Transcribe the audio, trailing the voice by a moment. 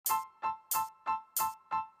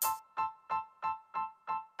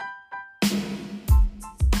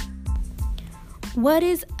What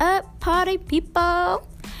is up, party people?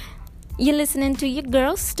 You're listening to your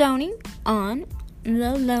girl Stony on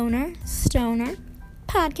the Loner Stoner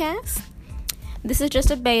podcast. This is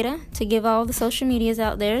just a beta to give all the social medias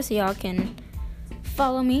out there so y'all can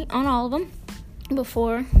follow me on all of them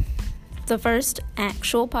before the first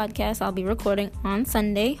actual podcast I'll be recording on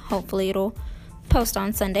Sunday. Hopefully it'll post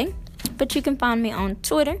on Sunday. But you can find me on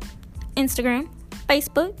Twitter, Instagram,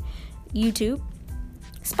 Facebook, YouTube,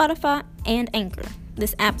 Spotify, and Anchor,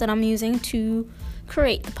 this app that I'm using to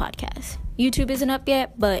create the podcast. YouTube isn't up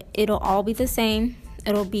yet, but it'll all be the same.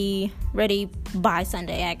 It'll be ready by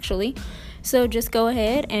Sunday, actually. So just go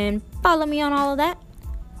ahead and follow me on all of that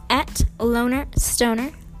at Loner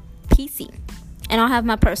Stoner PC. And I'll have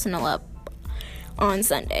my personal up on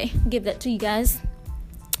Sunday. Give that to you guys.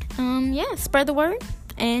 Spread the word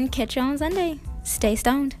and catch you on Sunday. Stay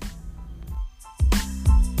stoned.